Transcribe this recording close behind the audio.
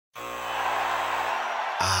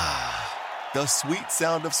The sweet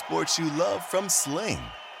sound of sports you love from Sling.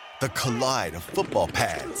 The collide of football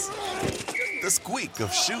pads. The squeak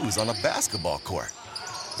of shoes on a basketball court.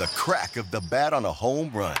 The crack of the bat on a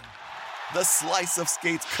home run. The slice of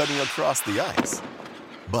skates cutting across the ice.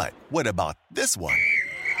 But what about this one?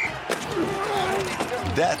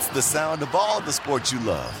 That's the sound of all the sports you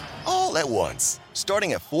love, all at once.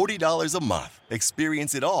 Starting at $40 a month.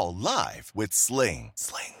 Experience it all live with Sling.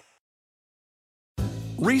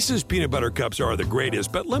 Reese's Peanut Butter Cups are the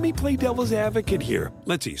greatest, but let me play devil's advocate here.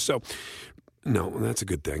 Let's see. So, no, that's a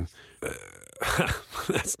good thing.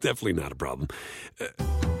 That's definitely not a problem.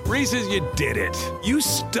 Reese's, you did it. You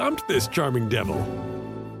stumped this charming devil.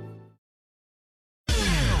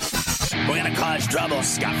 We're going to cause trouble.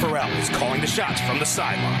 Scott Farrell is calling the shots from the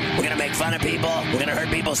sideline. We're going to make fun of people. We're going to hurt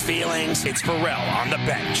people's feelings. It's Farrell on the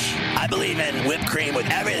bench. I believe in whipped cream with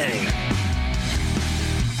everything.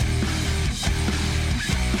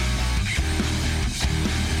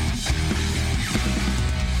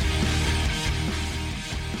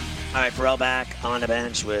 All right, Farrell back on the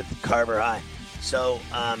bench with Carver High. So,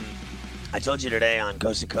 I told you today on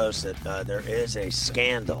Coast to Coast that there is a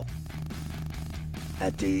scandal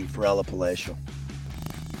at the Farrell Palatial.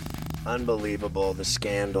 Unbelievable, the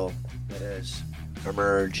scandal that has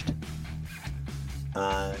emerged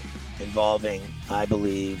involving, I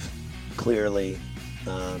believe, clearly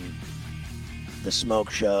the smoke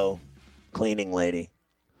show cleaning lady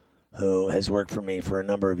who has worked for me for a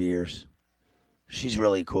number of years. She's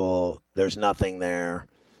really cool. There's nothing there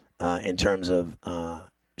in terms of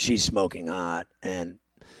she's smoking hot, and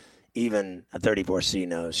even a 34C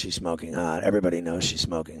knows she's smoking hot. Everybody knows she's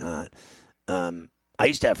smoking hot. I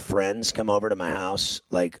used to have friends come over to my house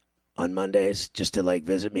like on Mondays just to like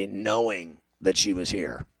visit me, knowing that she was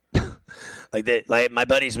here. like my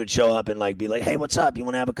buddies would show up and like be like, "Hey, what's up? You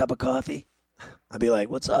want to have a cup of coffee?" I'd be like,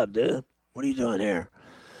 "What's up, dude? What are you doing here?"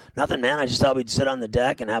 "Nothing, man. I just thought we'd sit on the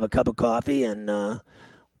deck and have a cup of coffee. And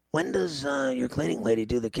when does your cleaning lady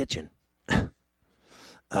do the kitchen?"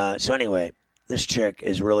 So anyway, this chick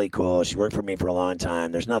is really cool. She worked for me for a long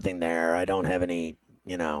time. There's nothing there. I don't have any,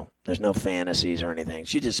 there's no fantasies or anything.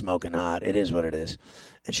 She's just smoking hot. It is what it is.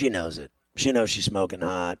 And she knows it. She knows she's smoking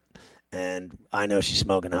hot. And I know she's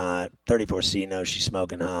smoking hot. 34C knows she's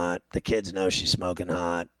smoking hot. The kids know she's smoking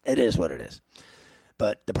hot. It is what it is.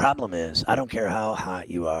 But the problem is, I don't care how hot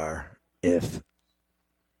you are if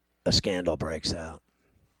a scandal breaks out.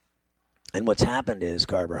 And what's happened is,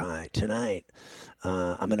 Carver High, tonight,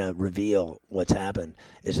 I'm going to reveal what's happened,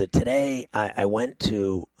 is that today I went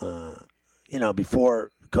to, before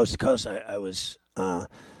Coast to Coast, I was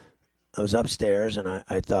upstairs and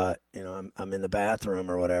I thought, I'm in the bathroom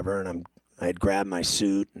or whatever, and I had grabbed my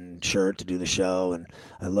suit and shirt to do the show, and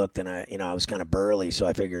I looked and I was kind of burly, so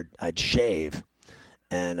I figured I'd shave.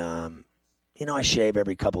 And, I shave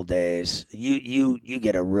every couple days. You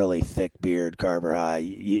get a really thick beard, Carver High.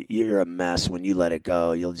 You're a mess when you let it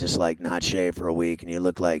go. You'll just like not shave for a week, and you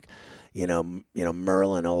look like,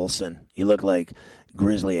 Merlin Olsen. You look like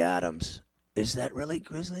Grizzly Adams. Is that really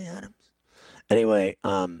Grizzly Adams? Anyway,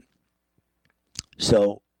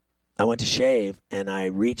 so I went to shave, and I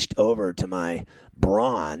reached over to my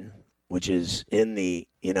Braun, which is in the,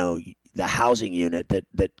 the housing unit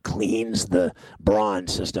that cleans the Braun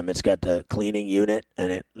system. It's got the cleaning unit,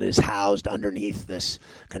 and it is housed underneath this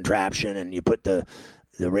contraption, and you put the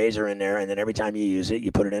razor in there, and then every time you use it,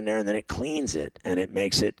 you put it in there, and then it cleans it, and it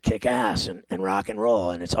makes it kick ass and rock and roll,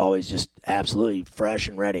 and it's always just absolutely fresh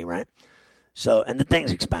and ready, right? So, and the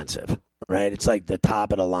thing's expensive, right? It's like the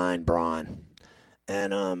top of the line Braun.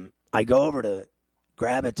 And I go over to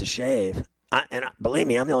grab it to shave, and believe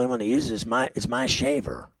me, I'm the only one that uses it. It's my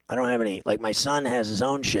shaver. I don't have any, like my son has his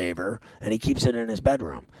own shaver, and he keeps it in his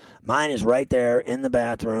bedroom. Mine is right there in the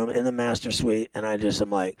bathroom, in the master suite, and I'm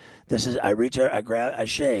like, I reach over, I grab, I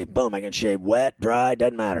shave, boom, I can shave wet, dry,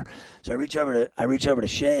 doesn't matter. So I reach over to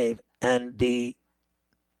shave, and the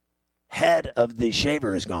head of the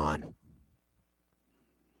shaver is gone.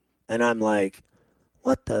 And I'm like,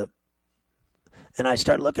 what the? And I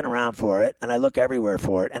start looking around for it, and I look everywhere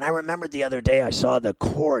for it. And I remembered the other day I saw the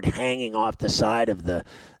cord hanging off the side of the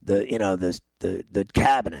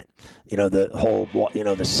cabinet, the whole,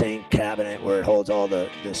 the sink cabinet where it holds all the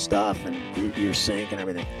stuff and your sink and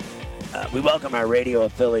everything. We welcome our radio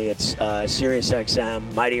affiliates, Sirius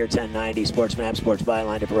XM, Mightier 1090, Sports Map, Sports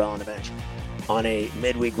Byline, to Farrell on the Bench on a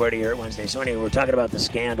midweek Where to Hear It Wednesday. So anyway, we're talking about the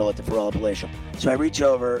scandal at the Farrell Palatial. So I reach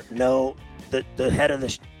over, the head of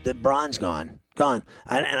the Braun's gone. And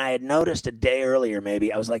I had noticed a day earlier,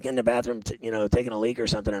 maybe I was like in the bathroom, taking a leak or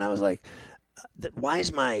something, and I was like, why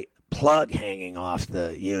is my plug hanging off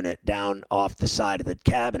the unit down off the side of the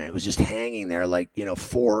cabinet. It was just hanging there like,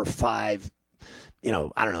 4 or 5, I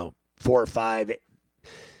don't know, 4 or 5,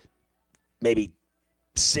 maybe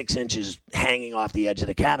 6 inches hanging off the edge of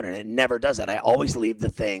the cabinet. It never does that. I always leave the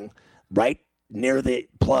thing right near the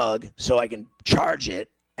plug so I can charge it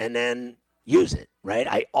and then use it, right?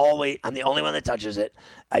 I'm the only one that touches it.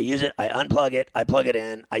 I use it, I unplug it, I plug it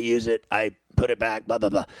in, I use it, I put it back, blah, blah,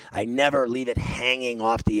 blah. I never leave it hanging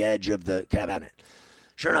off the edge of the cabinet.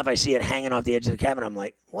 Sure enough, I see it hanging off the edge of the cabinet. I'm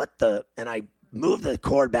like, what the? And I move the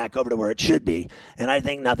cord back over to where it should be, and I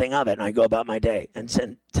think nothing of it, and I go about my day. And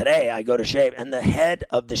today I go to shave, and the head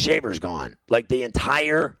of the shaver's gone. Like the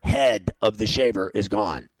entire head of the shaver is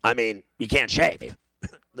gone. I mean, you can't shave.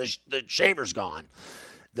 The shaver's gone.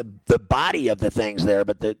 The body of the thing's there,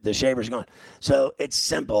 but the shaver's gone. So it's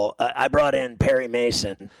simple. I brought in Perry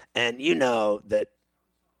Mason, and you know that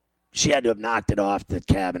she had to have knocked it off the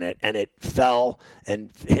cabinet, and it fell and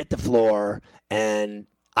hit the floor, and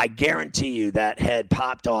I guarantee you that head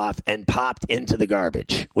popped off and popped into the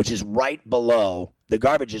garbage, which is right below. The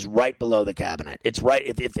garbage is right below the cabinet. It's right.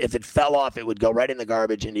 If it fell off, it would go right in the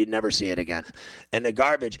garbage, and you'd never see it again. And the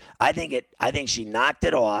garbage, I think she knocked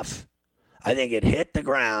it off. I think it hit the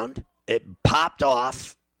ground. It popped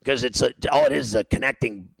off because all it is a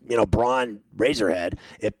connecting, Braun razor head.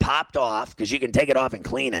 It popped off because you can take it off and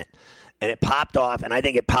clean it. And it popped off, and I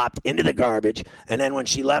think it popped into the garbage. And then when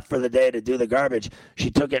she left for the day to do the garbage,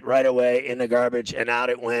 she took it right away in the garbage, and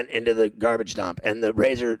out it went into the garbage dump. And the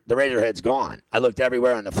razor head's gone. I looked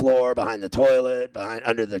everywhere on the floor, behind the toilet,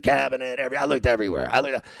 under the cabinet. I looked everywhere.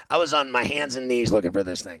 I was on my hands and knees looking for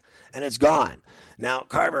this thing, and it's gone. Now,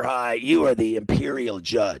 Carver High, you are the imperial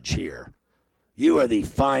judge here. You are the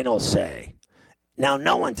final say. Now,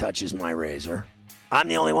 no one touches my razor. I'm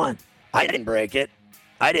the only one. I didn't break it.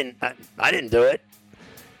 I didn't do it.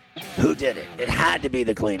 Who did it? It had to be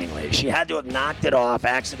the cleaning lady. She had to have knocked it off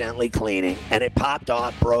accidentally cleaning, and it popped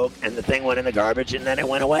off, broke, and the thing went in the garbage, and then it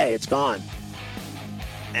went away. It's gone.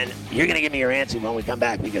 And you're going to give me your answer when we come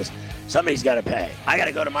back because somebody's got to pay. I got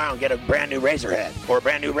to go tomorrow and get a brand new razor head or a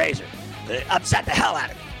brand new razor. It upset the hell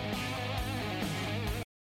out of me.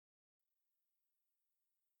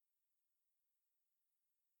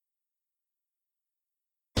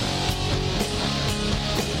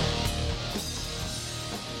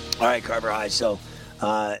 All right, Carver High. So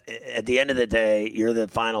at the end of the day, you're the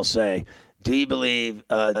final say. Do you believe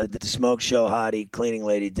that the smoke show hottie cleaning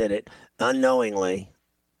lady did it unknowingly?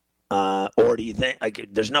 Or do you think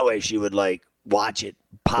there's no way she would watch it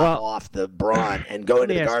pop off the Braun and go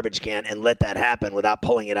into the garbage can and let that happen without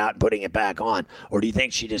pulling it out and putting it back on? Or do you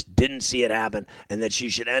think she just didn't see it happen and that she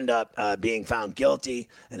should end up being found guilty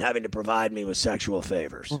and having to provide me with sexual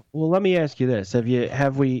favors? Well, let me ask you this.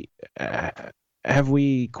 Have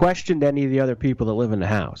we questioned any of the other people that live in the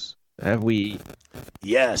house? Have we?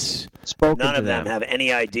 Yes. Spoken None to of them them have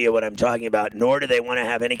any idea what I'm talking about, nor do they want to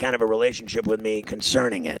have any kind of a relationship with me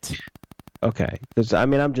concerning it. Okay. Because,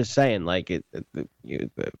 I'm just saying,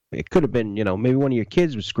 it could have been, maybe one of your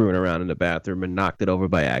kids was screwing around in the bathroom and knocked it over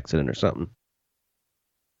by accident or something.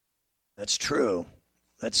 That's true.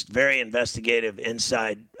 That's very investigative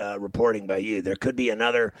inside reporting by you. There could be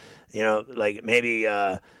another, maybe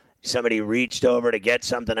somebody reached over to get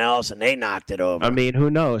something else and they knocked it over. Who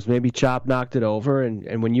knows? Maybe Chop knocked it over,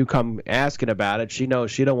 and when you come asking about it, she knows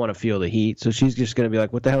she don't want to feel the heat, so she's just going to be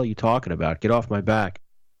like, what the hell are you talking about? Get off my back.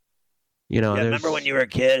 Remember when you were a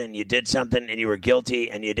kid and you did something and you were guilty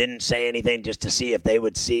and you didn't say anything just to see if they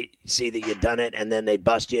would see that you'd done it, and then they'd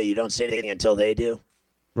bust you? You don't say anything until they do?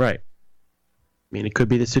 Right. It could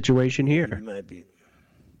be the situation here.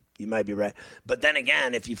 You might be right. But then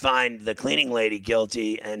again, if you find the cleaning lady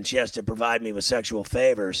guilty and she has to provide me with sexual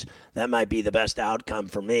favors, that might be the best outcome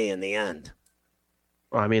for me in the end.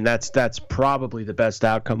 That's probably the best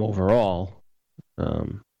outcome overall.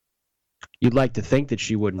 You'd like to think that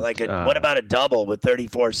she wouldn't. What about a double with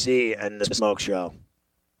 34C and the smoke show?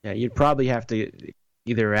 Yeah, you'd probably have to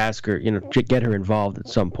either ask her, get her involved at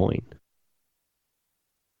some point.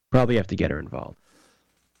 Probably have to get her involved.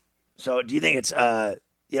 So do you think it's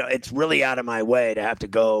it's really out of my way to have to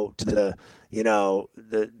go to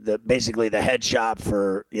the basically the head shop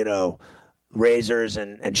for, razors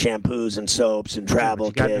and shampoos and soaps and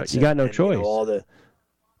travel kits. You got no choice.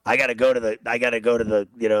 I got to go to the I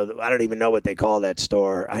don't even know what they call that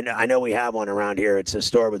store. I know we have one around here. It's a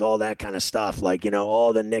store with all that kind of stuff,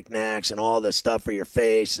 all the knickknacks and all the stuff for your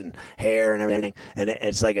face and hair and everything. And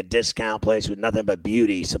it's like a discount place with nothing but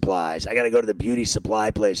beauty supplies. I got to go to the beauty supply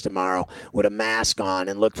place tomorrow with a mask on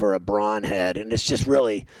and look for a Braun head. And it's just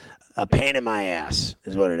really a pain in my ass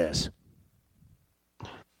is what it is.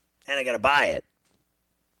 and I got to buy it,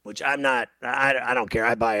 which I'm not. I don't care.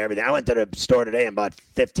 I buy everything. I went to the store today and bought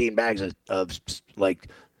 15 bags of like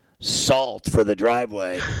salt for the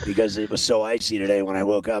driveway because it was so icy today when I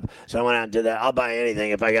woke up. So I went out and did that. I'll buy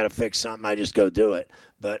anything. If I got to fix something, I just go do it.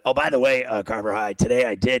 But, oh, by the way, Carver High, today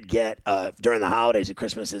I did get, during the holidays at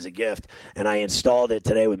Christmas as a gift, and I installed it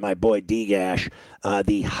today with my boy D-Gash,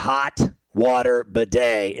 the hot water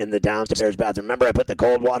bidet in the downstairs bathroom. Remember I put the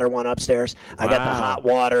cold water one upstairs? I got the hot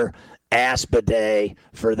water ass bidet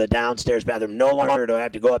for the downstairs bathroom. No longer do I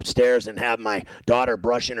have to go upstairs and have my daughter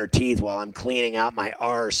brushing her teeth while I'm cleaning out my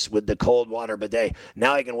arse with the cold water bidet.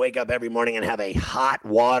 Now I can wake up every morning and have a hot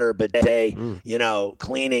water bidet,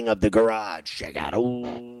 cleaning of the garage. Check out.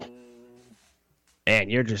 Ooh.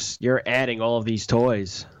 And you're adding all of these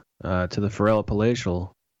toys to the Ferrella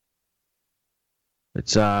palatial.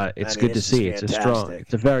 It's good to see. It's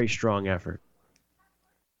a very strong effort.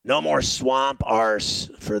 No more swamp arse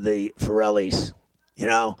for the Ferrellis,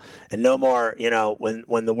 and no more,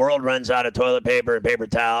 when the world runs out of toilet paper and paper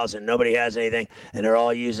towels and nobody has anything and they're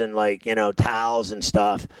all using towels and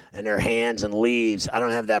stuff and their hands and leaves. I don't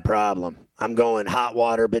have that problem. I'm going hot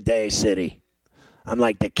water bidet city. I'm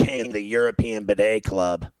like the king of the European bidet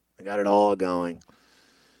club. I got it all going.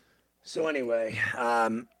 So anyway,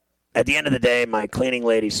 at the end of the day, my cleaning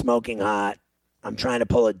lady's smoking hot. I'm trying to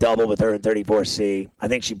pull a double with her in 34C. I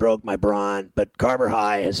think she broke my brawn, but Carver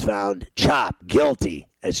High has found Chop guilty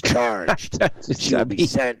as charged. She will be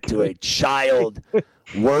sent to a child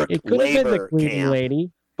work labor camp. Lady,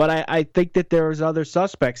 but I think that there's other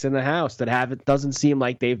suspects in the house that doesn't seem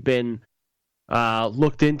like they've been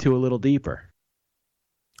looked into a little deeper.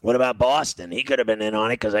 What about Boston? He could have been in on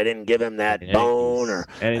it because I didn't give him that bone, or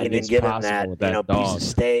I didn't give him that piece of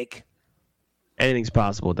steak. Anything's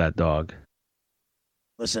possible with that dog.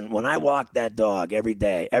 Listen, when I walk that dog every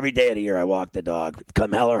day of the year, I walk the dog.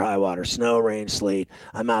 Come hell or high water, snow, rain, sleet,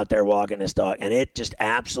 I'm out there walking this dog, and it just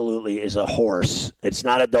absolutely is a horse. It's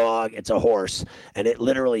not a dog, it's a horse, and it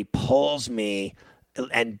literally pulls me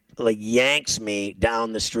and yanks me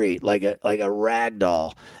down the street like a rag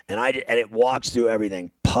doll, and it walks through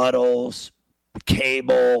everything, puddles,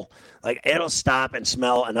 cable. It'll stop and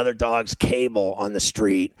smell another dog's cable on the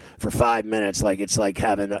street for 5 minutes, it's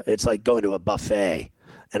like going to a buffet.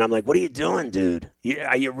 And I'm like, what are you doing, dude?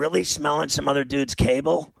 Are you really smelling some other dude's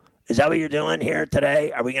cable? Is that what you're doing here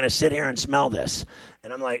today? Are we going to sit here and smell this?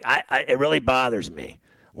 And I'm like, it really bothers me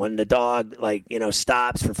when the dog,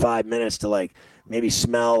 stops for 5 minutes to, maybe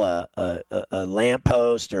smell a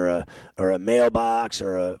lamppost or a mailbox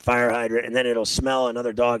or a fire hydrant, and then it'll smell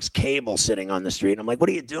another dog's cable sitting on the street. And I'm like, what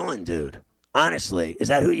are you doing, dude? Honestly, is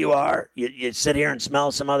that who you are? You sit here and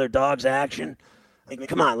smell some other dog's action?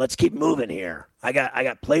 Come on, let's keep moving here. I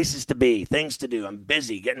got places to be, things to do. I'm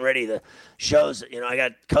busy getting ready. The shows, I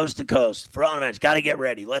got coast to coast. For all events, got to get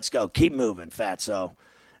ready. Let's go. Keep moving, fatso.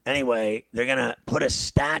 Anyway, they're going to put a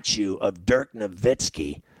statue of Dirk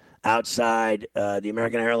Nowitzki outside the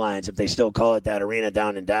American Airlines, if they still call it that, arena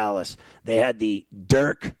down in Dallas. They had the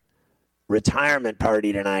Dirk retirement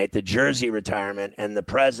party tonight, the jersey retirement, and the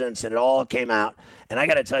presents, and it all came out. And I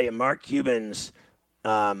got to tell you, Mark Cuban's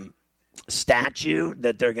statue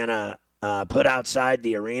that they're going to put outside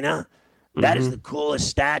the arena, that is the coolest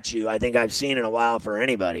statue I think I've seen in a while for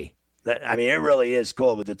anybody. It really is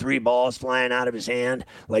cool, with the 3 balls flying out of his hand,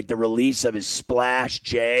 like the release of his Splash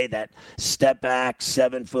J, that step back,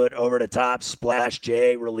 7-foot over the top Splash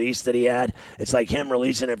J release that he had. It's like him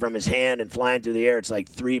releasing it from his hand and flying through the air. It's like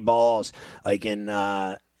 3 balls, like in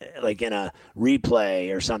a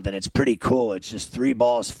replay or something. It's pretty cool. It's just 3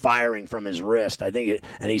 balls firing from his wrist. And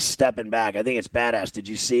he's stepping back. I think it's badass. Did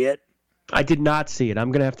you see it? I did not see it.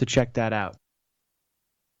 I'm going to have to check that out.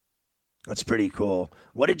 That's pretty cool.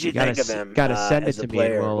 What did you think of him? Got to send it to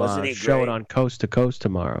me. Wasn't he show great? It on Coast to Coast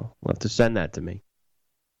tomorrow. We'll have to send that to me.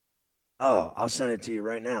 Oh, I'll send it to you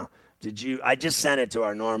right now. Did you? I just sent it to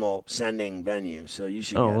our normal sending venue, so you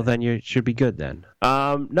should. Oh, well, then you should be good then.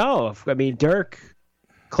 No, Dirk,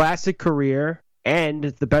 classic career, and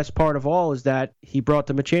the best part of all is that he brought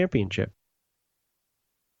them a championship.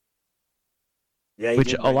 Yeah,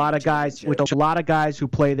 which a lot of guys who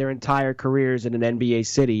play their entire careers in an NBA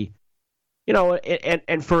city.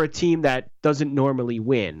 And for a team that doesn't normally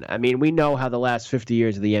win. We know how the last 50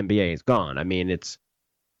 years of the NBA has gone. It's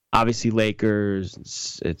obviously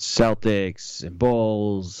Lakers, it's Celtics and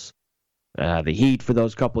Bulls, the Heat for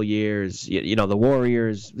those couple years, the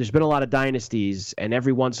Warriors. There's been a lot of dynasties, and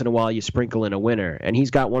every once in a while you sprinkle in a winner. And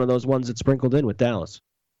he's got one of those ones that sprinkled in with Dallas.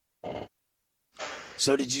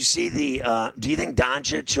 So did you see do you think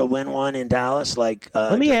Doncic will win one in Dallas?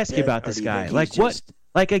 Let me ask you about this guy.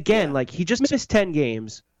 He just missed 10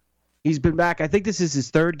 games. He's been back. I think this is his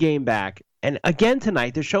third game back. And again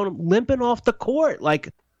tonight, they're showing him limping off the court. Like,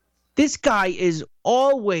 this guy is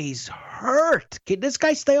always hurt. Can this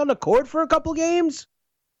guy stay on the court for a couple games?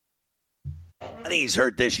 I think he's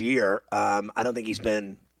hurt this year. I don't think he's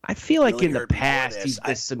been. I feel like really in the hurt before past this. he's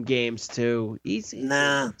missed some games too. It's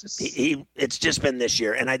just been this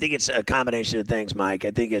year, and I think it's a combination of things, Mike.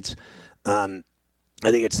 I think it's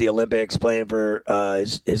the Olympics, playing for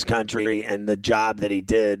his country, and the job that he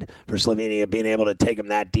did for Slovenia, being able to take him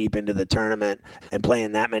that deep into the tournament and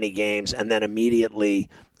playing that many games, and then immediately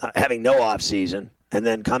having no off season, and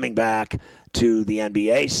then coming back to the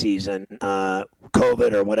NBA season,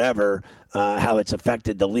 COVID or whatever, how it's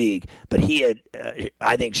affected the league. But he had,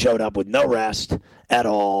 I think, showed up with no rest at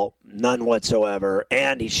all, none whatsoever.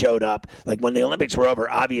 And he showed up, like when the Olympics were over,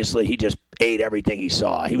 obviously he just ate everything he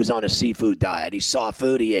saw. He was on a seafood diet. He saw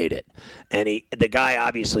food, he ate it. And the guy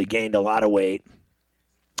obviously gained a lot of weight.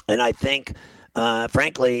 And I think,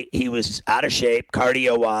 frankly, he was out of shape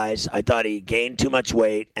cardio-wise. I thought he gained too much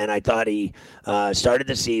weight, and I thought he started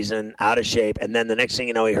the season out of shape. And then the next thing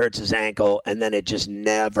you know, he hurts his ankle, and then it just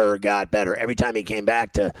never got better. Every time he came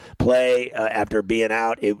back to play after being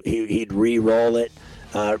out, he'd re-roll it,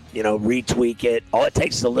 retweak it. All it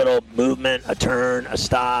takes is a little movement, a turn, a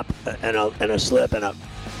stop, and a slip, and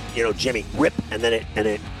a Jimmy rip, and then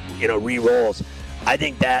it re-rolls. I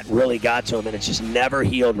think that really got to him, and it's just never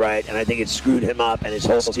healed right, and I think it screwed him up, and his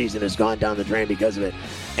whole season has gone down the drain because of it.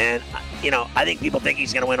 And, I think people think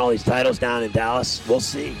he's going to win all these titles down in Dallas. We'll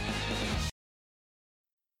see.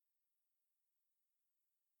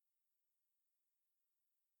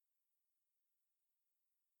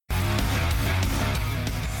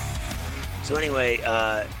 So anyway,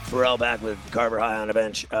 Pharrell back with Carver High on the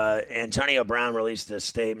bench. Antonio Brown released a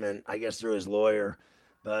statement, I guess through his lawyer,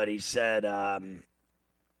 but he said, I'm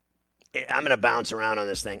going to bounce around on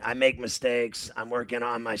this thing. I make mistakes. I'm working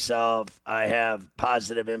on myself. I have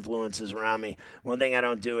positive influences around me. One thing I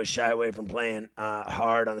don't do is shy away from playing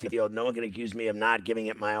hard on the field. No one can accuse me of not giving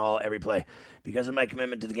it my all every play. Because of my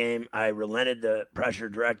commitment to the game, I relented the pressure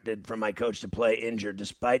directed from my coach to play injured.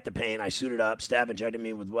 Despite the pain, I suited up. Staff injected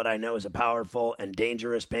me with what I know is a powerful and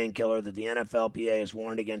dangerous painkiller that the NFLPA has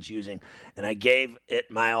warned against using. And I gave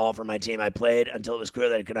it my all for my team. I played until it was clear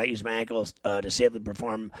that I could not use my ankles to safely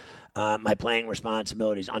perform my playing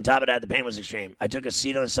responsibilities. On top of that, the pain was extreme. I took a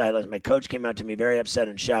seat on the sidelines. My coach came out to me very upset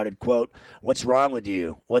and shouted, quote, "What's wrong with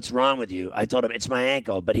you? What's wrong with you?" I told him, "It's my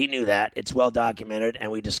ankle," but he knew that. It's well documented,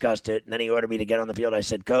 and we discussed it. And then he ordered me to get on the field. I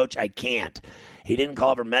said, "Coach, I can't." He didn't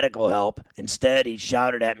call for medical help. Instead, he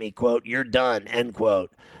shouted at me, quote, "You're done," end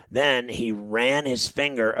quote. Then he ran his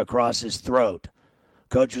finger across his throat.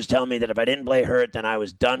 Coach was telling me that if I didn't play hurt, then I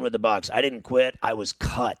was done with the Bucs. I didn't quit. I was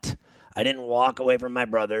cut. I didn't walk away from my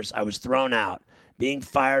brothers. I was thrown out. Being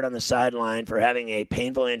fired on the sideline for having a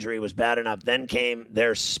painful injury was bad enough. Then came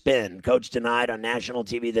their spin. Coach denied on national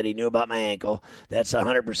TV that he knew about my ankle. That's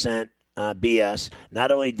 100% BS.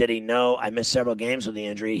 Not only did he know I missed several games with the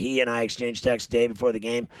injury, he and I exchanged texts the day before the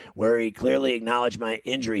game where he clearly acknowledged my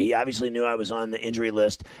injury. He obviously knew I was on the injury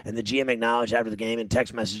list, and the GM acknowledged after the game in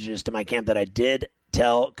text messages to my camp that I did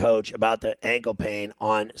tell Coach about the ankle pain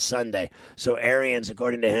on Sunday. So Arians,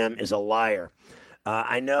 according to him, is a liar.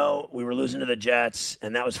 I know we were losing to the Jets,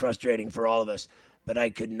 and that was frustrating for all of us, but I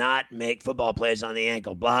could not make football plays on the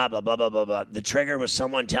ankle, blah, blah, blah, blah, blah, blah. The trigger was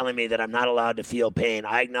someone telling me that I'm not allowed to feel pain.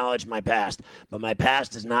 I acknowledge my past, but my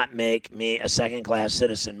past does not make me a second-class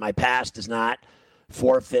citizen. My past does not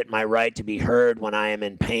forfeit my right to be heard when I am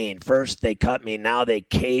in pain. First, they cut me. Now they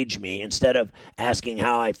cage me. Instead of asking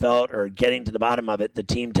how I felt or getting to the bottom of it, the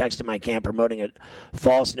team texted my camp promoting a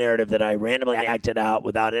false narrative that I randomly acted out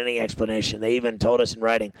without any explanation. They even told us in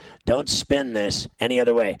writing, "Don't spin this any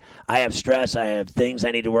other way. I have stress. I have things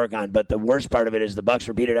I need to work on." But the worst part of it is the Bucs'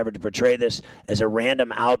 repeated effort to portray this as a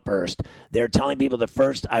random outburst. They're telling people that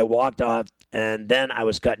first I walked off and then I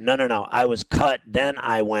was cut. No. I was cut, then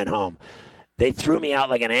I went home. They threw me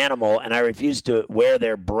out like an animal, and I refused to wear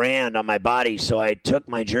their brand on my body, so I took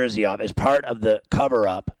my jersey off. As part of the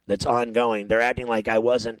cover-up that's ongoing, they're acting like I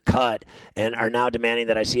wasn't cut and are now demanding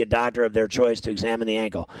that I see a doctor of their choice to examine the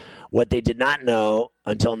ankle. What they did not know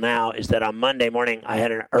until now is that on Monday morning, I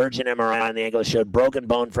had an urgent MRI on the ankle that showed broken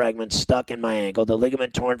bone fragments stuck in my ankle, the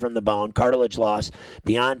ligament torn from the bone, cartilage loss,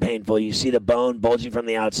 beyond painful. You see the bone bulging from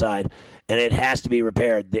the outside, and it has to be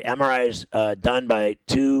repaired. The MRI is done by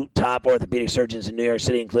two top orthopedic surgeons in New York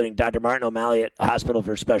City, including Dr. Martin O'Malley at Hospital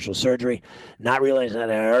for Special Surgery. Not realizing that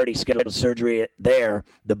I had already scheduled surgery there,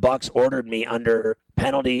 the Bucs ordered me under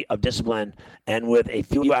penalty of discipline and with a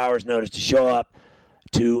few hours' notice to show up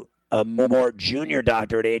to a more junior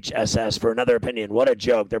doctor at HSS for another opinion. What a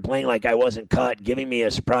joke. They're playing like I wasn't cut, giving me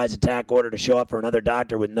a surprise attack order to show up for another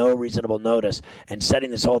doctor with no reasonable notice, and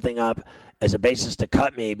setting this whole thing up as a basis to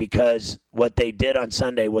cut me because what they did on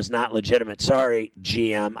Sunday was not legitimate. Sorry,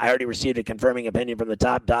 GM. I already received a confirming opinion from the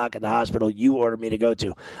top doc at the hospital you ordered me to go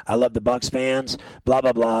to. I love the Bucs fans, blah,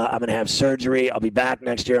 blah, blah. I'm going to have surgery. I'll be back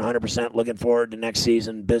next year, 100%. Looking forward to next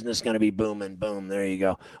season. Business going to be booming. Boom. There you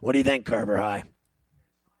go. What do you think, Carver High?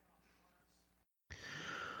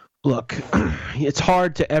 Look, it's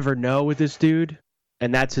hard to ever know with this dude,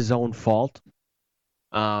 and that's his own fault.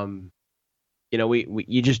 You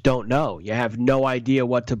just don't know. You have no idea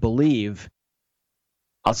what to believe.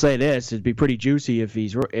 I'll say this: it'd be pretty juicy if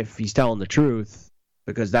he's telling the truth,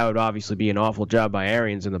 because that would obviously be an awful job by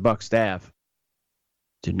Arians and the Bucs staff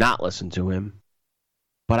to not listen to him.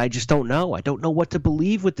 But I just don't know. I don't know what to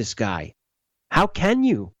believe with this guy. How can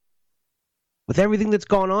you? With everything that's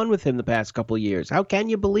gone on with him the past couple of years, how can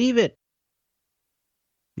you believe it?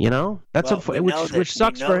 That's which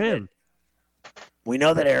sucks for him. We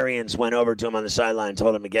know that Arians went over to him on the sideline and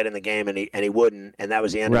told him to get in the game, and he wouldn't, and that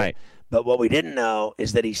was the end of it. But what we didn't know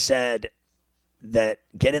is that he said that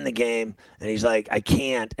get in the game, and he's like, I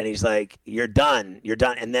can't, and he's like, you're done,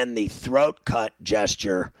 and then the throat cut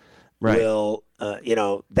gesture will,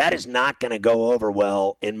 that is not going to go over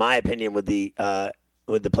well, in my opinion, with the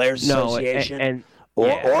Players Association,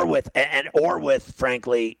 or with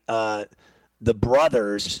frankly the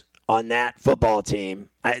brothers on that football team.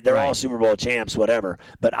 They're all Super Bowl champs, whatever.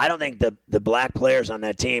 But I don't think the black players on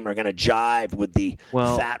that team are going to jive with the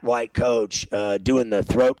fat white coach doing the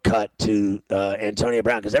throat cut to Antonio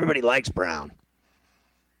Brown, because everybody likes Brown.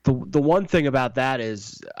 The one thing about that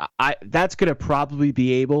is that's going to probably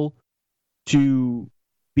be able to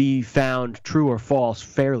be found true or false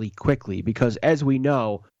fairly quickly, because as we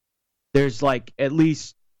know, there's like at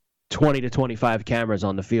least 20 to 25 cameras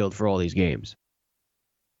on the field for all these games.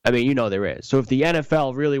 I mean, there is. So if the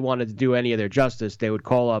NFL really wanted to do any of their justice, they would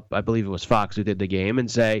call up, I believe it was Fox who did the game, and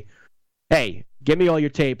say, hey, give me all your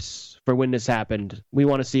tapes for when this happened. We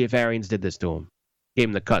want to see if Arians did this to him. Gave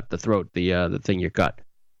him the cut, the throat, the thing you cut.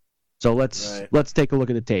 So let's take a look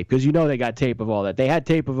at the tape, because they got tape of all that. They had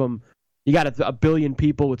tape of him. You got a billion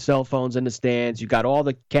people with cell phones in the stands. You got all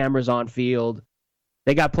the cameras on field.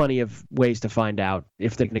 They got plenty of ways to find out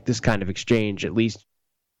if this kind of exchange, at least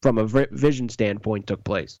from a vision standpoint, took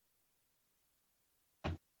place.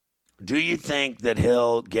 Do you think that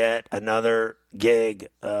he'll get another gig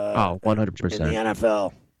 100%. in the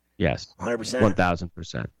NFL? Yes. 100%?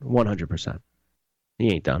 1,000%. 100%. He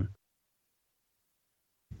ain't done.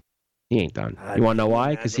 You want to know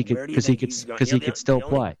why? Because he could still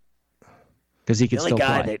play. Because he could still play.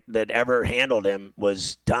 The only guy that ever handled him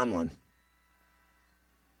was Tomlin.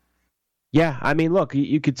 Yeah, I mean, look,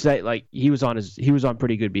 you could say like he was on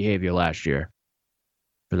pretty good behavior last year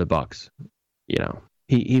for the Bucs.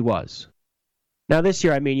 He was. Now this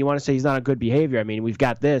year, I mean, you want to say he's not on good behavior. I mean, we've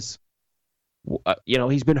got this.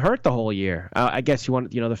 He's been hurt the whole year. I guess you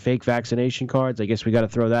want the fake vaccination cards. I guess we got to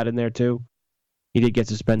throw that in there too. He did get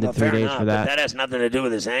suspended 3 days for that. But that has nothing to do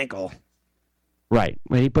with his ankle. Right,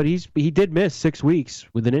 but he did miss 6 weeks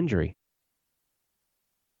with an injury.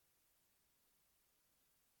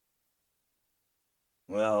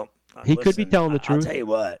 Well, he could be telling the truth. I'll tell you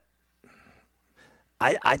what.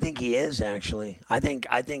 I think he is, actually. I think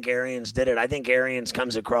Arians did it. I think Arians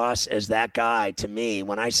comes across as that guy to me.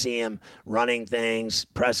 When I see him running things,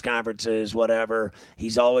 press conferences, whatever,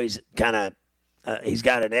 he's always kind of he's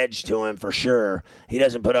got an edge to him for sure. He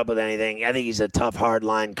doesn't put up with anything. I think he's a tough,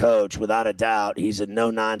 hard-line coach, without a doubt. He's a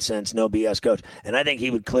no-nonsense, no BS coach. And I think he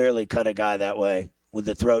would clearly cut a guy that way with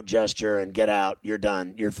the throat gesture and get out. You're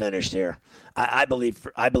done. You're finished here. I believe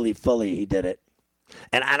fully he did it.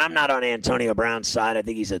 And I'm not on Antonio Brown's side. I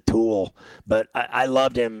think he's a tool. But I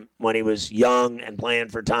loved him when he was young and playing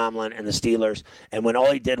for Tomlin and the Steelers. And when all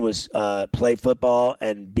he did was play football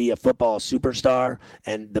and be a football superstar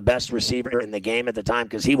and the best receiver in the game at the time,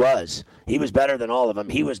 because he was better than all of them.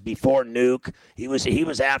 He was before Nuke. He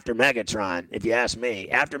was after Megatron, if you ask me.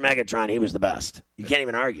 After Megatron, he was the best. You can't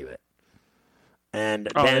even argue it. And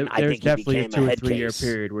then I think he became a head case. There's definitely a 2 or 3 year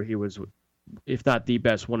period where he was, if not the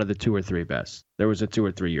best, one of the 2 or 3 best. There was a 2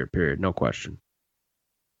 or 3 year period, no question.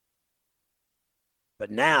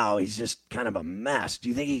 But now he's just kind of a mess. Do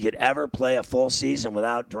you think he could ever play a full season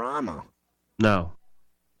without drama? No.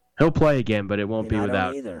 He'll play again, but it won't be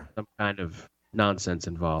without either. Some kind of nonsense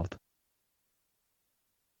involved.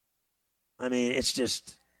 I mean, it's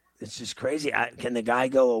just, It's just crazy. Can the guy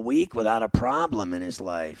go a week without a problem in his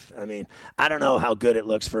life? I mean, I don't know how good it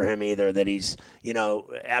looks for him either that he's,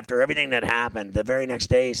 after everything that happened, the very next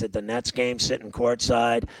day he's at the Nets game sitting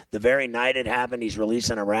courtside. The very night it happened, he's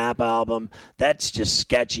releasing a rap album. That's just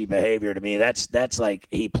sketchy behavior to me. That's like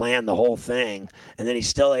he planned the whole thing, and then he's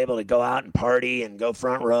still able to go out and party and go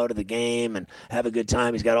front row to the game and have a good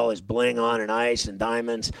time. He's got all his bling on and ice and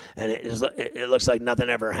diamonds, and it looks like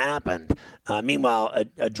nothing ever happened. Meanwhile,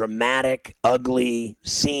 a dramatic, ugly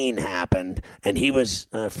scene happened, and he was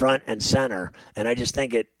front and center. And I just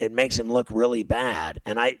think it makes him look really bad.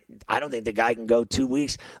 And I don't think the guy can go 2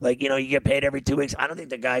 weeks. Like, you get paid every 2 weeks. I don't think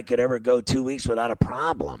the guy could ever go 2 weeks without a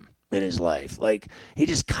problem in his life. Like, he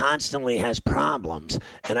just constantly has problems.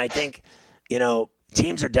 And I think,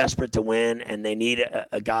 teams are desperate to win, and they need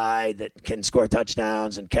a guy that can score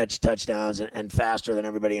touchdowns and catch touchdowns and faster than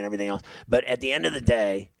everybody and everything else. But at the end of the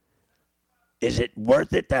day, is it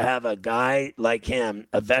worth it to have a guy like him,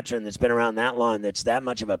 a veteran that's been around that long, that's that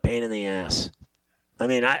much of a pain in the ass? I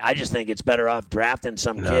mean, I just think it's better off drafting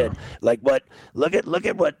some kid. Like look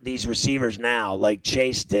at what these receivers now, like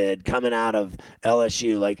Chase did coming out of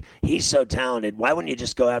LSU. Like, he's so talented. Why wouldn't you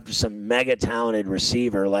just go after some mega talented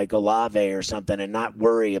receiver like Olave or something and not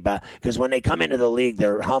worry about, because when they come into the league,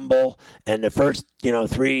 they're humble, and the first, 2 or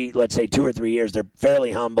 3 years, they're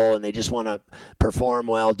fairly humble, and they just want to perform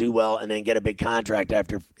well, do well, and then get a big contract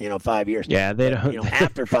after, 5 years. Yeah, they don't.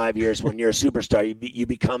 After 5 years, when you're a superstar, you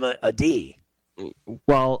become a D.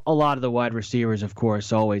 Well, a lot of the wide receivers, of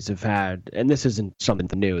course, always have had, and this isn't something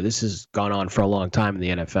new. This has gone on for a long time in the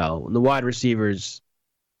NFL. And the wide receivers,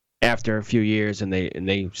 after a few years, and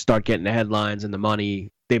they start getting the headlines and the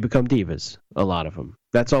money, they become divas. A lot of them.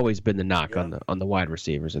 That's always been the knock on the wide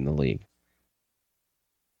receivers in the league.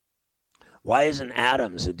 Why isn't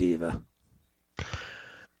Adams a diva?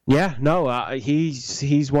 Yeah, no,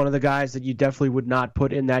 he's one of the guys that you definitely would not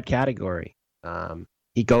put in that category.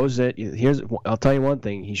 He goes it. I'll tell you one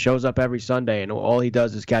thing. He shows up every Sunday, and all he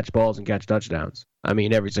does is catch balls and catch touchdowns. I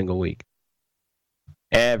mean, every single week.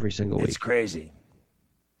 Every single week. It's crazy.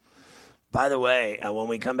 By the way, when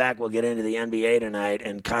we come back, we'll get into the NBA tonight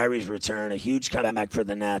and Kyrie's return, a huge comeback for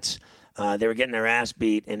the Nets. They were getting their ass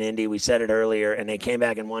beat in Indy. We said it earlier, and they came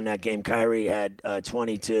back and won that game. Kyrie had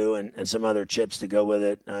 22 and some other chips to go with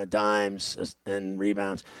it, dimes and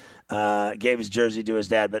rebounds. Gave his jersey to his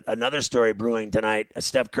dad. But another story brewing tonight,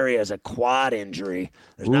 Steph Curry has a quad injury.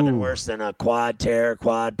 There's nothing worse than a quad tear,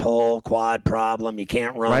 quad pull, quad problem. You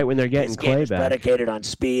can't run. Right when they're getting His Clay game is back. predicated on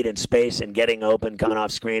speed and space and getting open, coming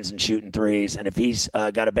off screens and shooting threes. And if he's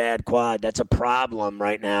got a bad quad, that's a problem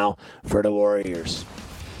right now for the Warriors.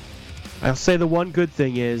 I'll say the one good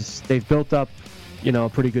thing is they've built up, a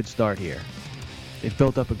pretty good start here. They've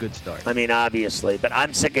built up a good start. I mean, obviously, but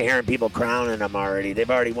I'm sick of hearing people crowning them already.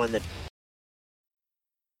 They've already won the.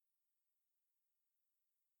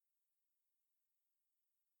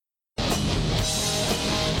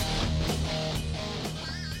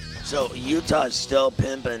 So Utah's still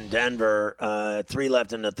pimping Denver. 3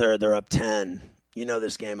 left in the third. They're up 10.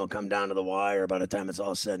 This game will come down to the wire by the time it's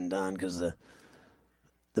all said and done because the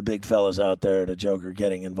big fellas out there, the Joker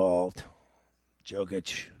getting involved.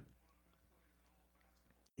 Jokic.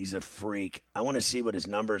 He's a freak. I want to see what his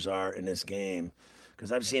numbers are in this game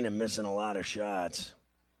because I've seen him missing a lot of shots.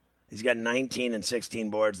 He's got 19 and 16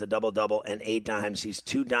 boards, the double-double, and 8 dimes. He's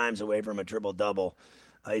 2 dimes away from a triple-double.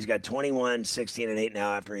 He's got 21, 16, and 8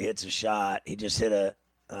 now after he hits a shot. He just hit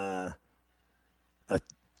a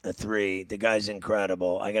 3. The guy's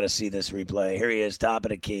incredible. I got to see this replay. Here he is, top of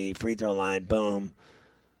the key, free throw line, boom.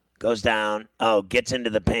 Goes down. Oh, gets into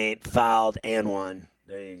the paint, fouled, and won.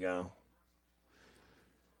 There you go.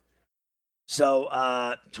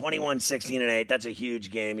 So 21, 16, and 8, that's a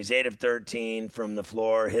huge game. He's 8 of 13 from the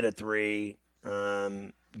floor, hit a 3.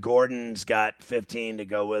 Gordon's got 15 to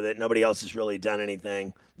go with it. Nobody else has really done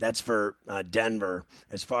anything. That's for Denver.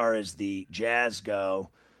 As far as the Jazz go,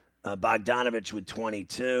 Bogdanovich with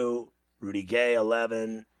 22, Rudy Gay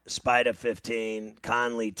 11, Spida 15,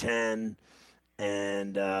 Conley 10,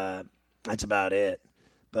 and that's about it.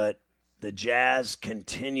 But the Jazz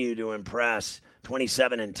continue to impress.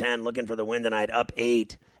 27 and 10, looking for the win tonight, up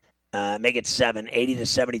 8, make it 7,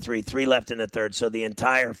 80-73, 3 left in the third, so the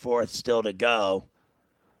entire fourth still to go.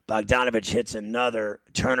 Bogdanovich hits another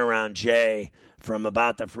turnaround J from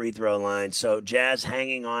about the free throw line. So Jazz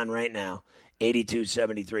hanging on right now,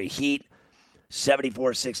 82-73. Heat,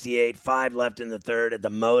 74-68, 5 left in the third at the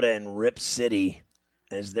Moda in Rip City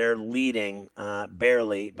as they're leading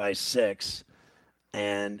barely by 6.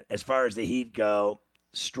 And as far as the Heat go,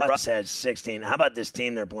 Struss has 16. How about this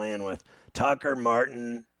team they're playing with? Tucker,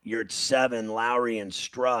 Martin, Yurt 7, Lowry and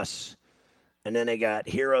Struss. And then they got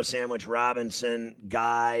Hero, Sandwich, Robinson,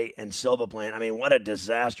 Guy, and Silva playing. I mean, what a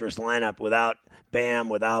disastrous lineup without Bam,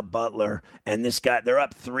 without Butler. And this guy, they're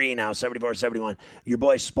up 3 now, 74-71. Your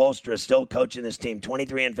boy Spoelstra is still coaching this team,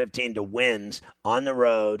 23-15 to wins on the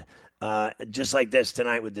road, just like this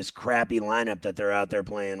tonight with this crappy lineup that they're out there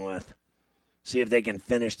playing with. See if they can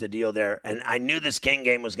finish the deal there. And I knew this King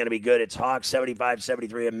game was going to be good. It's Hawks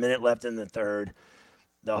 75-73, a minute left in the third.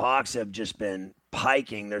 The Hawks have just been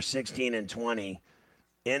piking. They're 16-20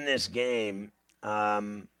 in this game.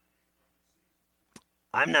 I'm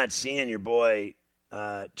not seeing your boy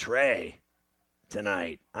Trey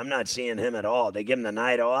tonight. I'm not seeing him at all. They give him the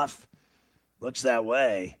night off. Looks that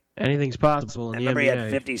way. Anything's possible in the NBA. Remember, he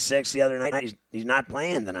had 56 the other night. He's not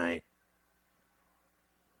playing tonight.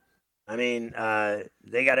 I mean,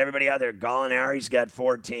 they got everybody out there. Gallinari's got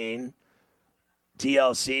 14.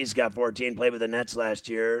 TLC's got 14, played with the Nets last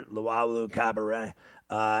year. Lualu Cabaret.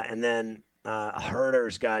 And then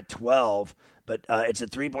Herter's got 12. But it's a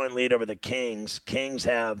 3-point lead over the Kings. Kings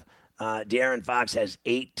have De'Aaron Fox has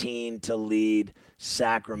 18 to lead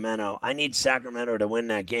Sacramento. I need Sacramento to win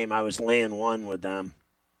that game. I was laying 1 with them.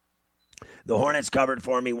 The Hornets covered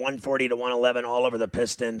for me, 140-111 all over the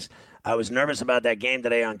Pistons. I was nervous about that game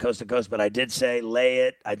today on Coast to Coast, but I did say lay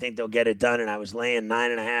it. I think they'll get it done, and I was laying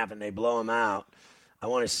 9.5, and they blow them out. I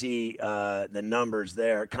want to see the numbers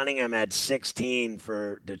there. Cunningham had 16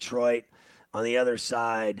 for Detroit. On the other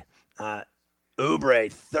side,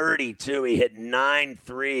 Oubre, 32. He hit 9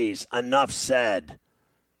 threes. Enough said.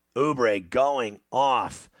 Oubre going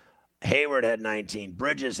off. Hayward had 19.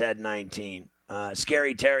 Bridges had 19.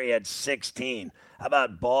 Scary Terry had 16. How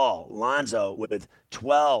about Ball? Lonzo with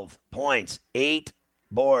 12 points, 8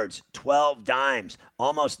 boards, 12 dimes,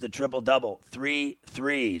 almost the triple-double, 3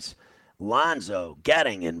 threes. Lonzo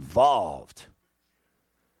getting involved.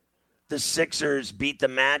 The Sixers beat the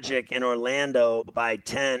Magic in Orlando by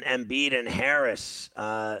 10. Embiid and Harris,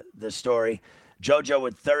 the story. JoJo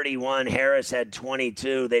with 31. Harris had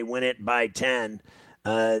 22. They win it by 10.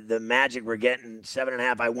 The Magic were getting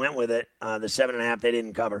 7.5. I went with it. The 7.5 they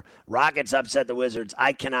didn't cover. Rockets upset the Wizards.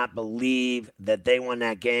 I cannot believe that they won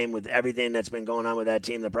that game with everything that's been going on with that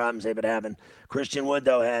team, the problems they've been having. Christian Wood,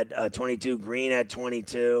 though, had 22. Green had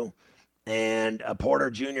 22. And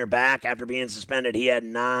Porter Jr. back after being suspended. He had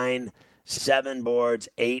 9, 7 boards,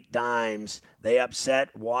 8 dimes. They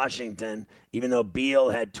upset Washington, even though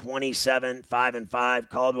Beal had 27, 5 and 5.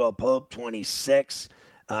 Caldwell Pope, 26.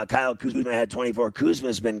 Kyle Kuzma had 24.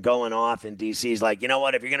 Kuzma's been going off in D.C. He's like, you know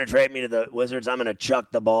what? If you're going to trade me to the Wizards, I'm going to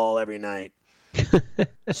chuck the ball every night.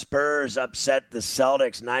 Spurs upset the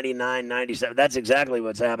Celtics 99-97. That's exactly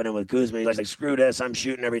what's happening with Kuzma. He's like, screw this. I'm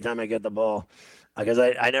shooting every time I get the ball. Because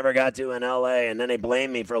I never got to in L.A., and then they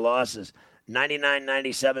blame me for losses.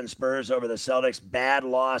 99-97 Spurs over the Celtics. Bad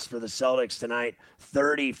loss for the Celtics tonight.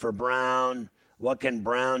 30 for Brown. What can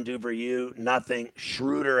Brown do for you? Nothing.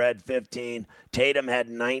 Schroeder had 15. Tatum had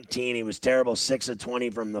 19. He was terrible, 6 of 20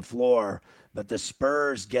 from the floor. But the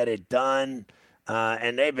Spurs get it done,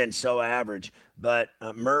 and they've been so average. But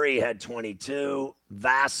Murray had 22.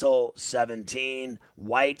 Vassell, 17.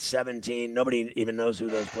 White, 17. Nobody even knows who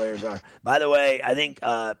those players are. By the way, I think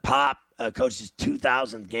Pop coached his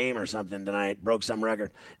 2,000th game or something tonight. Broke some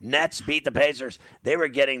record. Nets beat the Pacers. They were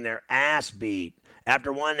getting their ass beat.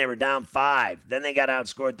 After 1, they were down 5. Then they got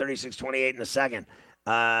outscored 36-28 in the second.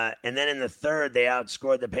 And then in the third, they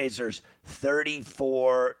outscored the Pacers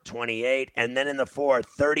 34-28. And then in the fourth,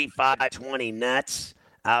 35-20 Nets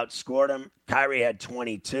outscored them. Kyrie had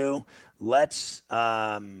 22. Let's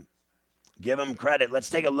give him credit.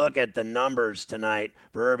 Let's take a look at the numbers tonight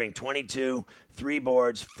for Irving. 22, 3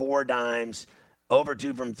 boards, 4 dimes, over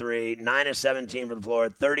 2 from 3, 9 of 17 from the floor,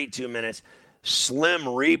 32 minutes. Slim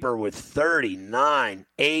Reaper with 39,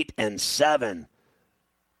 8 and 7.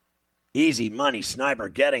 Easy money sniper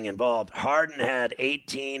getting involved. Harden had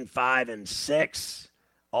 18, 5 and 6.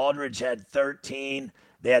 Aldridge had 13.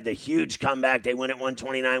 They had the huge comeback. They win at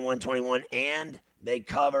 129-121, and they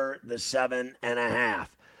cover the 7.5.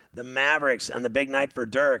 The Mavericks on the big night for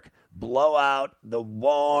Dirk blow out the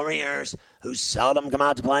Warriors, who seldom come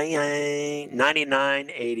out to play.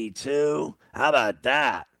 99-82. How about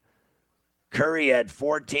that? Curry had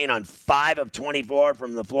 14 on 5 of 24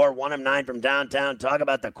 from the floor, 1 of 9 from downtown. Talk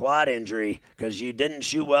about the quad injury, because you didn't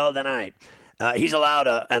shoot well tonight. He's allowed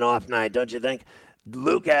an off night, don't you think?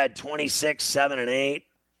 Luke had 26, 7 and 8.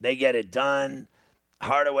 They get it done.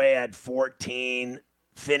 Hardaway had 14.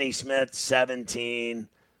 Finney-Smith, 17.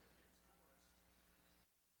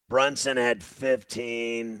 Brunson had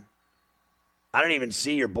 15. I don't even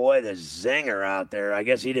see your boy, the Zinger, out there. I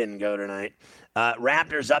guess he didn't go tonight.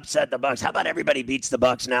 Raptors upset the Bucks. How about everybody beats the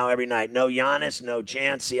Bucks now every night? No Giannis, no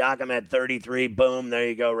chance. Siakam had 33. Boom, there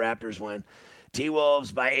you go. Raptors win.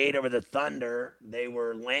 T-Wolves by 8 over the Thunder. They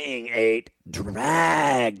were laying 8.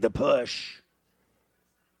 Drag the push.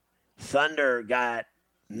 Thunder got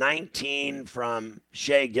 19 from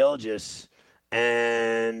Shai Gilgeous,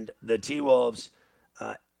 and the T-Wolves,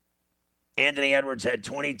 Anthony Edwards had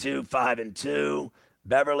 22, 5 and 2.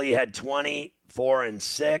 Beverly had 20, 4 and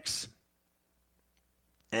 6.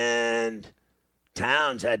 And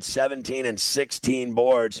Towns had 17 and 16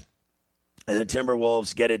 boards. And the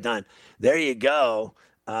Timberwolves get it done. There you go.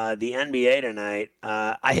 The NBA tonight.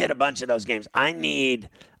 I hit a bunch of those games. I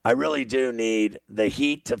really do need the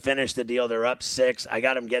Heat to finish the deal. They're up 6. I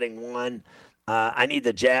got them getting 1. I need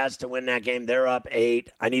the Jazz to win that game. They're up 8.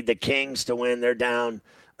 I need the Kings to win. They're down.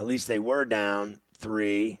 At least they were down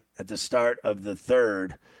 3 at the start of the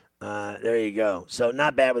third. There you go. So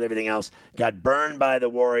not bad with everything else. Got burned by the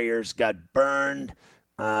Warriors. Got burned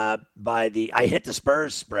I hit the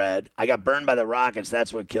Spurs spread. I got burned by the Rockets.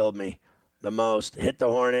 That's what killed me the most. Hit the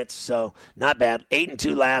Hornets. So not bad.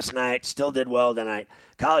 8-2 last night. Still did well tonight.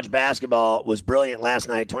 College basketball was brilliant last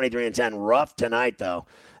night. 23-10. Rough tonight, though.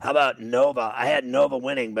 How about Nova? I had Nova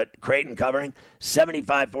winning, but Creighton covering.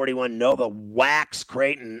 75-41. Nova whacks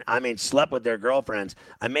Creighton. Slept with their girlfriends.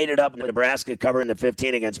 I made it up with Nebraska covering the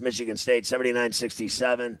 15 against Michigan State.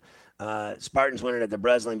 79-67. Spartans winning at the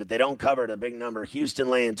Breslin, but they don't cover at a big number. Houston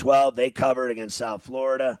laying 12. They covered against South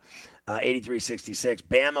Florida. 83-66.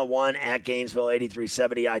 Bama won at Gainesville,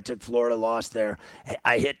 83-70. I took Florida, lost there.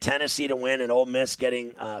 I hit Tennessee to win, and Ole Miss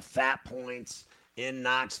getting fat points in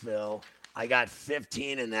Knoxville. I got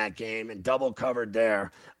 15 in that game and double covered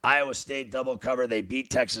there. Iowa State double cover. They beat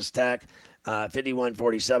Texas Tech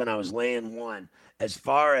 51-47. I was laying 1. As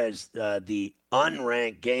far as the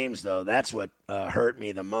unranked games, though, that's what hurt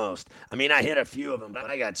me the most. I hit a few of them, but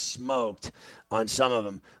I got smoked on some of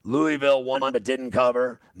them. Louisville won but didn't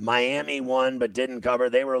cover. Miami won but didn't cover.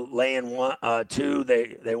 They were laying 2.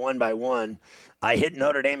 They won by 1. I hit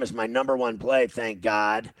Notre Dame as my number 1 play, thank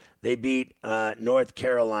God. They beat North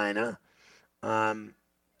Carolina.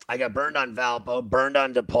 I got burned on Valpo, burned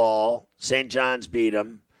on DePaul. St. John's beat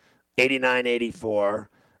them, 89-84.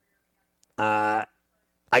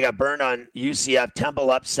 I got burned on UCF. Temple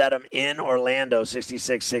upset them in Orlando,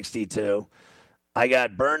 66-62. I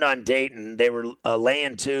got burned on Dayton. They were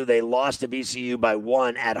laying 2. They lost to VCU by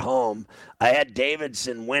 1 at home. I had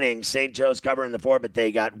Davidson winning. St. Joe's covering the 4, but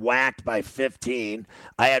they got whacked by 15.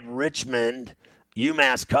 I had Richmond.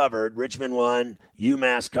 UMass covered. Richmond won.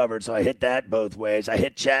 UMass covered. So I hit that both ways. I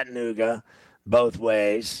hit Chattanooga both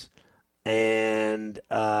ways. And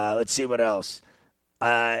let's see what else.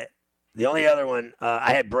 The only other one,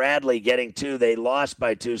 I had Bradley getting 2. They lost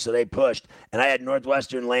by 2, so they pushed. And I had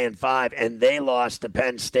Northwestern laying 5, and they lost to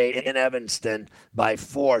Penn State in Evanston by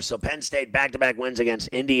 4. So Penn State back-to-back wins against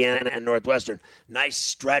Indiana and Northwestern. Nice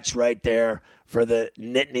stretch right there for the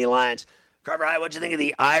Nittany Lions. Carver High, what'd you think of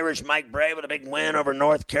the Irish Mike Bray with a big win over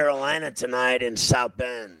North Carolina tonight in South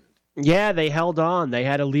Bend? Yeah, they held on. They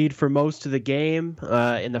had a lead for most of the game.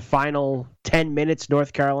 In the final 10 minutes,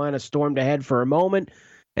 North Carolina stormed ahead for a moment.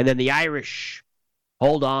 And then the Irish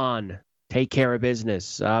hold on, take care of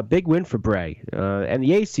business. Big win for Bray. And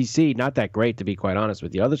the ACC, not that great, to be quite honest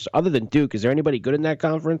with you. Other than Duke, is there anybody good in that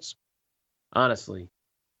conference? Honestly.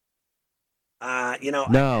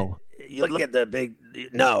 No. You look at the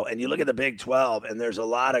Big 12, and there's a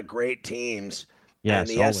lot of great teams. Yes,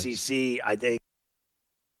 and the always. SEC, I think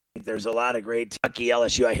there's a lot of great Kentucky,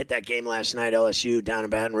 LSU. I hit that game last night, LSU down in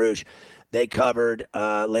Baton Rouge. They covered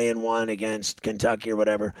laying 1 against Kentucky or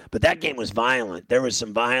whatever. But that game was violent. There was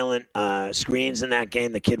some violent screens in that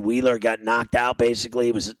game. The kid Wheeler got knocked out,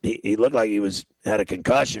 basically. He looked like he had a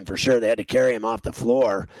concussion for sure. They had to carry him off the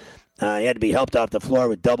floor. He had to be helped off the floor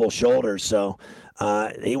with double shoulders. So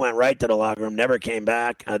he went right to the locker room, never came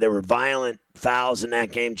back. There were violent fouls in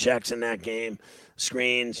that game, checks in that game,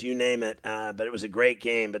 screens, you name it. But it was a great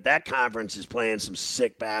game. But that conference is playing some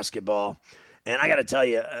sick basketball. And I got to tell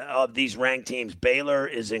you, of these ranked teams, Baylor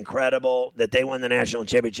is incredible that they won the national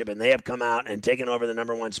championship, and they have come out and taken over the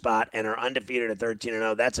number 1 spot and are undefeated at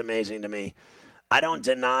 13-0. That's amazing to me. I don't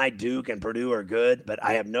deny Duke and Purdue are good, but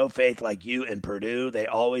I have no faith like you in Purdue. They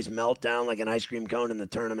always melt down like an ice cream cone in the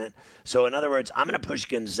tournament. So, in other words, I'm going to push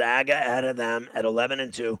Gonzaga ahead of them at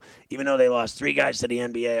 11-2. Even though they lost 3 guys to the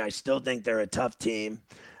NBA, I still think they're a tough team.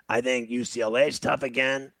 I think UCLA is tough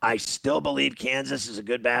again. I still believe Kansas is a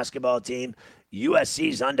good basketball team. USC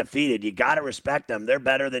is undefeated. You got to respect them. They're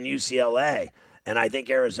better than UCLA. And I think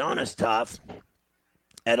Arizona's tough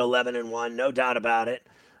at 11-1, no doubt about it.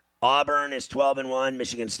 Auburn is 12-1.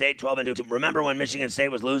 Michigan State 12-2. Remember when Michigan State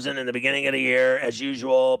was losing in the beginning of the year, as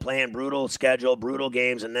usual, playing brutal schedule, brutal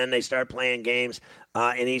games, and then they start playing games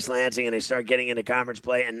in East Lansing, and they start getting into conference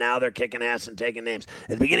play, and now they're kicking ass and taking names. At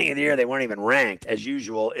the beginning of the year, they weren't even ranked, as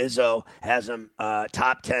usual. Izzo has them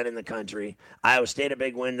top 10 in the country. Iowa State, a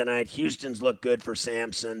big win tonight. Houston's looked good for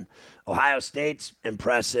Sampson. Ohio State's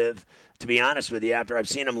impressive. To be honest with you, after I've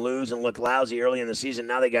seen them lose and look lousy early in the season,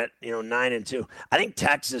 now they got 9-2. I think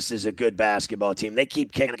Texas is a good basketball team. They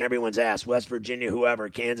keep kicking everyone's ass. West Virginia, whoever,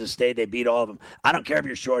 Kansas State, they beat all of them. I don't care if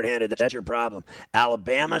you're shorthanded. That's your problem.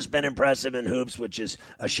 Alabama's been impressive in hoops, which is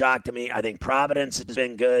a shock to me. I think Providence has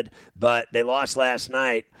been good, but they lost last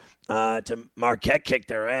night to Marquette, kicked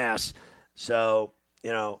their ass. So,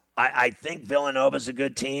 I think Villanova's a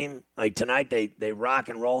good team. Like tonight, they rock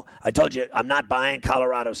and roll. I told you, I'm not buying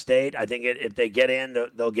Colorado State. I think if they get in,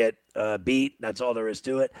 they'll get beat. That's all there is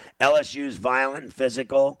to it. LSU's violent and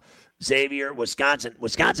physical. Xavier, Wisconsin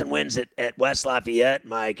wins at West Lafayette,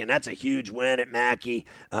 Mike, and that's a huge win at Mackey.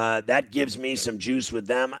 That gives me some juice with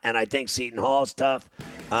them, and I think Seton Hall's tough.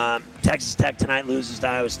 Texas Tech tonight loses to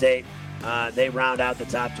Iowa State. They round out the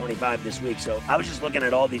top 25 this week. So I was just looking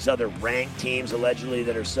at all these other ranked teams allegedly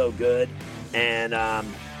that are so good. And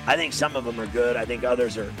I think some of them are good. I think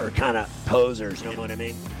others are kind of posers. You know what I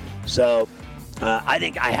mean? So I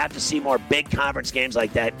think I have to see more big conference games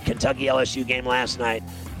like that Kentucky LSU game last night.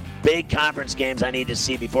 Big conference games I need to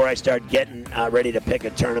see before I start getting ready to pick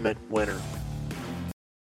a tournament winner.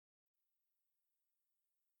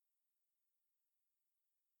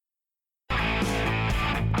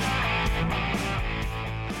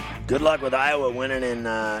 Good luck with Iowa winning in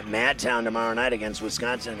Madtown tomorrow night against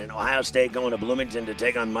Wisconsin, and Ohio State going to Bloomington to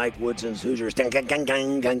take on Mike Woodson's Hoosiers.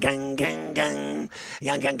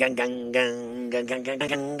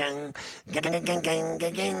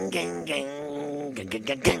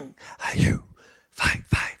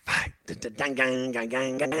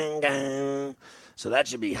 So that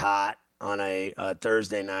should be hot on a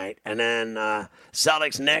Thursday night. And then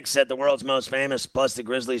Celtics Knicks at the world's most famous, plus the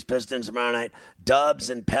Grizzlies Pistons tomorrow night. Dubs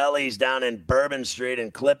and Pellies down in Bourbon Street,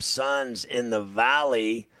 and Clips Suns in the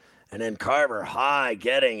Valley. And then Carver High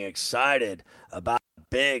getting excited about a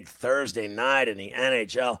big Thursday night in the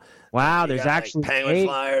NHL. Wow, there's actually Penguins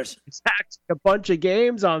Flyers. There's actually a bunch of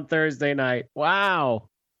games on Thursday night. Wow.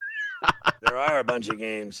 There are a bunch of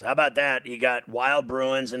games. How about that? You got Wild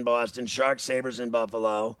Bruins in Boston, Sharks Sabres in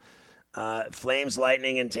Buffalo, Flames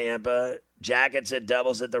Lightning in Tampa, Jackets at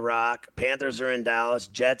Devils at the Rock, Panthers are in Dallas,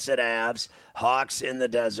 Jets at Avs, Hawks in the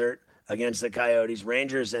desert against the Coyotes,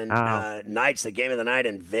 Rangers and Knights, the game of the night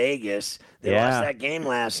in Vegas. They lost that game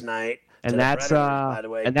last night. And that's Predators, by the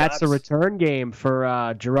way. And that's the return game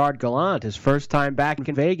for Gerard Gallant, his first time back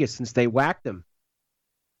in Vegas since they whacked him.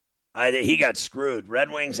 He got screwed.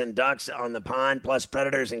 Red Wings and Ducks on the pond, plus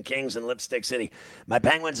Predators and Kings in Lipstick City. My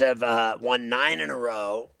Penguins have won 9 in a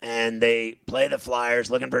row, and they play the Flyers,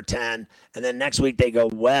 looking for 10. And then next week they go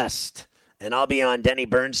west. And I'll be on Denny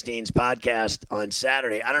Bernstein's podcast on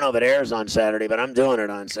Saturday. I don't know if it airs on Saturday, but I'm doing it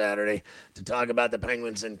on Saturday to talk about the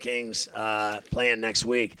Penguins and Kings playing next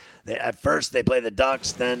week. At first they play the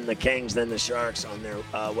Ducks, then the Kings, then the Sharks on their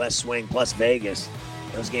west swing, plus Vegas.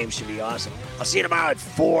 Those games should be awesome. I'll see you tomorrow at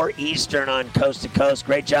 4 Eastern on Coast to Coast.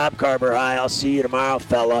 Great job, Carver High. I'll see you tomorrow,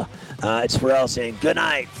 fella. It's Pharrell saying good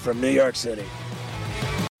night from New York City.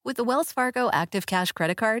 With the Wells Fargo Active Cash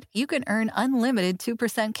Credit Card, you can earn unlimited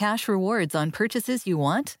 2% cash rewards on purchases you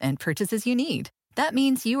want and purchases you need. That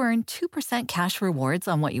means you earn 2% cash rewards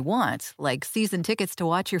on what you want, like season tickets to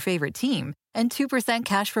watch your favorite team, and 2%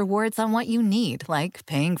 cash rewards on what you need, like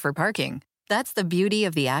paying for parking. That's the beauty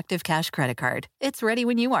of the Active Cash Credit Card. It's ready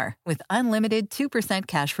when you are, with unlimited 2%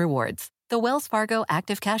 cash rewards. The Wells Fargo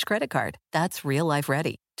Active Cash Credit Card. That's real life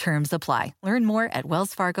ready. Terms apply. Learn more at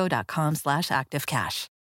wellsfargo.com/activecash.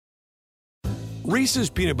 Reese's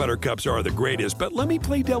peanut butter cups are the greatest, but let me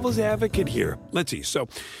play devil's advocate here. Let's see. So,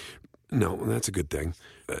 no, that's a good thing.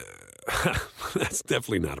 That's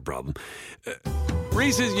definitely not a problem.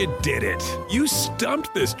 Reese's, you did it. You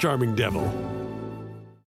stumped this charming devil.